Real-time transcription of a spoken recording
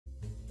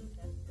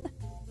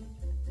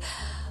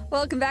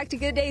Welcome back to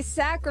Good Day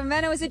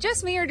Sacramento. Is it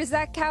just me or does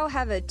that cow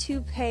have a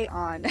toupee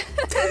on?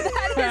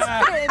 That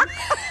has been.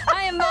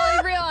 I am Molly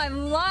Riehl.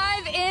 I'm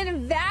live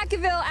in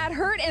Vacaville at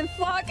Herd and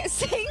Flock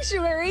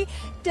Sanctuary.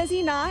 Does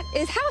he not?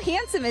 How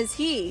handsome is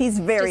he? He's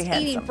very just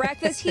handsome. Eating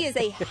breakfast. He is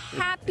a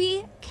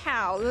happy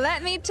cow,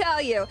 let me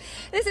tell you.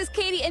 This is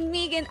Katie and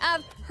Megan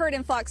of Herd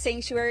and Flock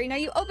Sanctuary. Now,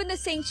 you opened the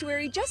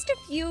sanctuary just a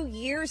few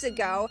years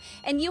ago,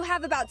 and you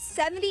have about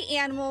 70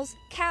 animals,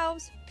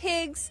 cows,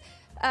 pigs,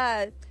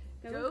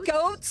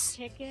 goats,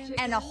 chickens,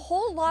 and a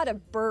whole lot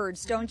of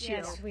birds, don't you?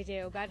 Yes, we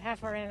do. About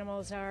half our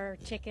animals are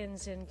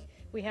chickens, and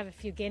we have a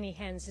few guinea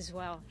hens as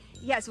well.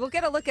 Yes, we'll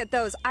get a look at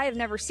those. I have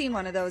never seen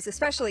one of those,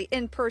 especially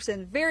in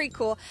person. Very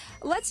cool.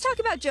 Let's talk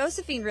about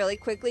Josephine really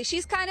quickly.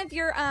 She's kind of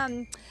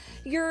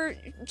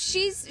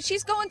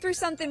she's going through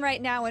something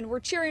right now, and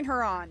we're cheering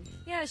her on.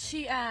 Yeah,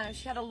 she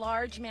had a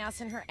large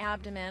mass in her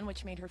abdomen,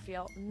 which made her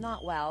feel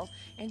not well,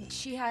 and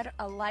she had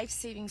a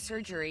life-saving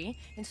surgery,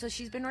 and so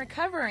she's been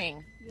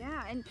recovering.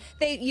 Yeah, and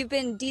you've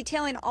been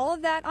detailing all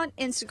of that on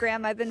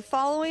Instagram. I've been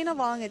following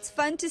along. It's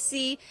fun to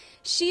see.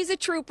 She's a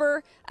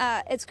trooper.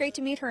 It's great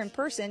to meet her in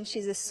person.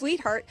 She's a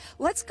sweetheart.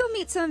 Let's go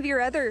meet some of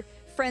your other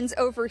friends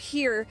over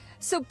here.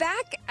 So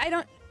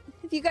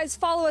if you guys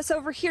follow us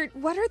over here,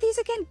 what are these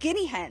again?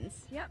 Guinea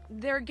hens. Yep,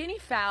 they're guinea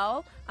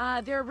fowl.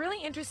 They're a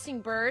really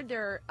interesting bird.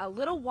 They're a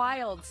little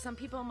wild. Some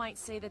people might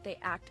say that they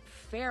act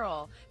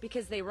feral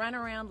because they run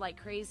around like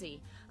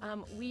crazy.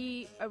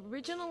 We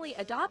originally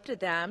adopted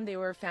them. They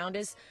were found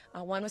as,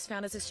 one was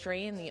found as a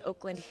stray in the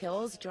Oakland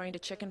Hills, joined a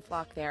chicken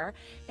flock there.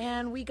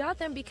 And we got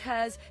them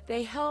because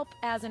they help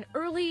as an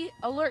early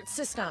alert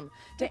system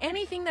to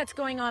anything that's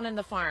going on in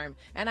the farm.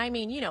 And I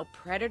mean, you know,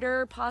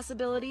 predator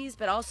possibilities,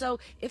 but also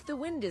if the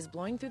wind is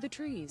blowing through the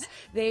trees,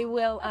 they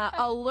will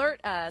alert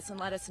us and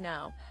let us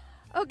know.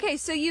 Okay,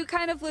 so you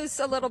kind of lose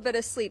a little bit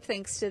of sleep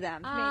thanks to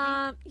them,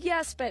 maybe?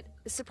 Yes, but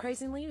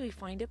surprisingly, we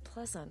find it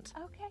pleasant.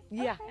 Okay.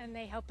 Yeah. Okay. And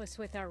they help us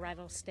with our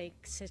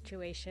rattlesnake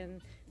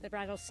situation. The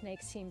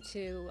rattlesnakes seem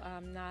to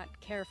not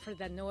care for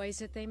the noise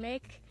that they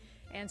make,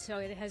 and so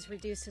it has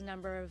reduced the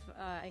number of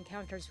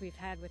encounters we've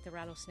had with the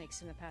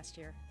rattlesnakes in the past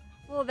year.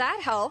 Well,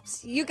 that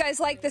helps. You guys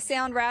like the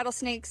sound,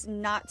 rattlesnakes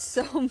not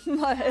so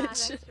much. Yeah,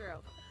 that's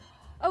true.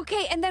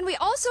 Okay, and then we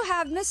also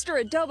have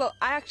Mr. Adobo.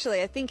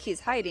 Actually, I think he's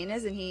hiding,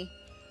 isn't he?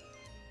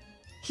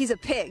 He's a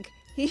pig,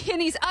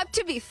 and he's up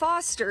to be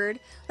fostered.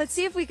 Let's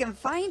see if we can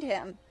find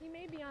him. He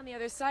may be on the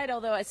other side,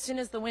 although as soon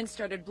as the wind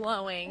started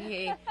blowing,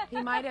 he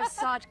might have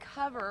sought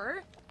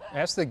cover.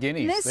 Ask the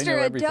guineas. They know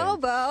Mr. everything.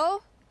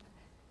 Adobo.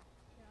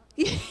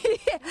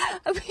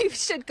 We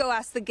should go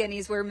ask the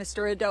guineas where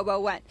Mr.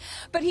 Adobo went.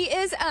 But he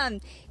is,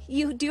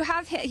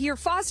 you're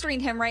fostering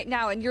him right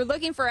now, and you're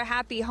looking for a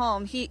happy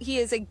home. He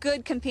is a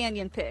good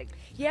companion pig.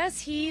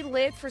 Yes, he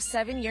lived for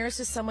 7 years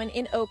with someone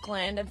in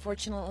Oakland.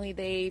 Unfortunately,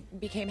 they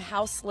became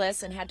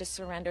houseless and had to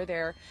surrender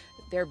their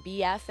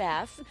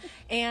BFF.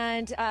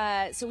 And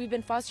so we've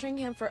been fostering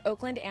him for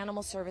Oakland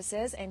Animal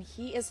Services, and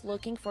he is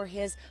looking for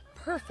his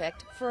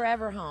perfect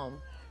forever home.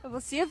 We'll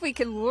see if we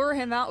can lure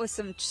him out with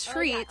some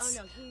treats.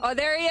 Oh, yeah. Oh,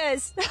 there he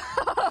is.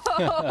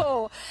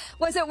 Oh,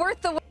 was it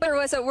worth the wait or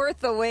was it worth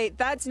the wait?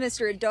 That's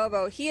Mr.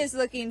 Adobo. He is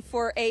looking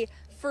for a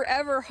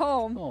forever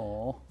home.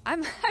 Aw. I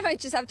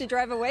might just have to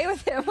drive away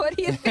with him. What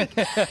do you think?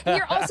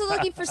 You're also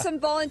looking for some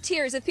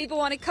volunteers if people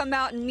want to come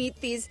out and meet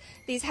these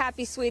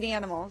happy, sweet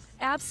animals.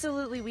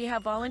 Absolutely. We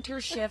have volunteer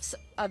shifts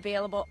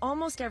available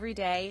almost every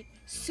day.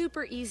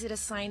 Super easy to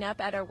sign up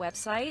at our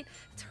website.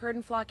 It's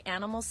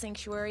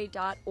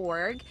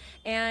herdandflockanimalsanctuary.org,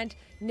 and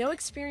no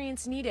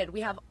experience needed.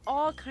 We have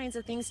all kinds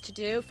of things to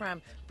do,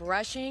 from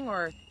brushing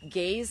or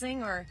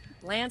gazing or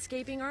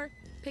landscaping or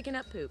picking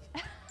up poop.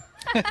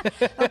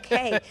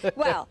 Okay,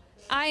 well,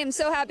 I am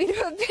so happy to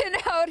have been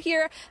out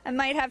here. I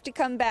might have to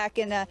come back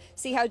and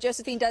see how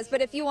Josephine does.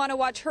 But if you want to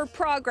watch her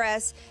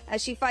progress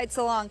as she fights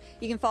along,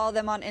 you can follow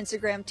them on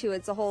Instagram too.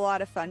 It's a whole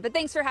lot of fun. But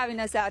thanks for having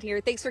us out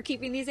here. Thanks for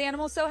keeping these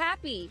animals so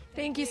happy.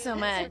 Thank you so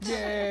much.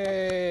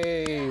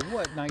 Yay!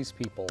 What nice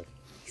people.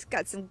 He's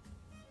got some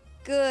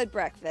good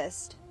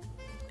breakfast.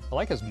 I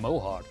like his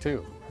mohawk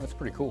too. That's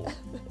pretty cool.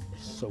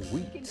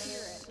 Sweet.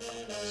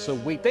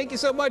 Sweet. Thank you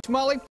so much, Molly.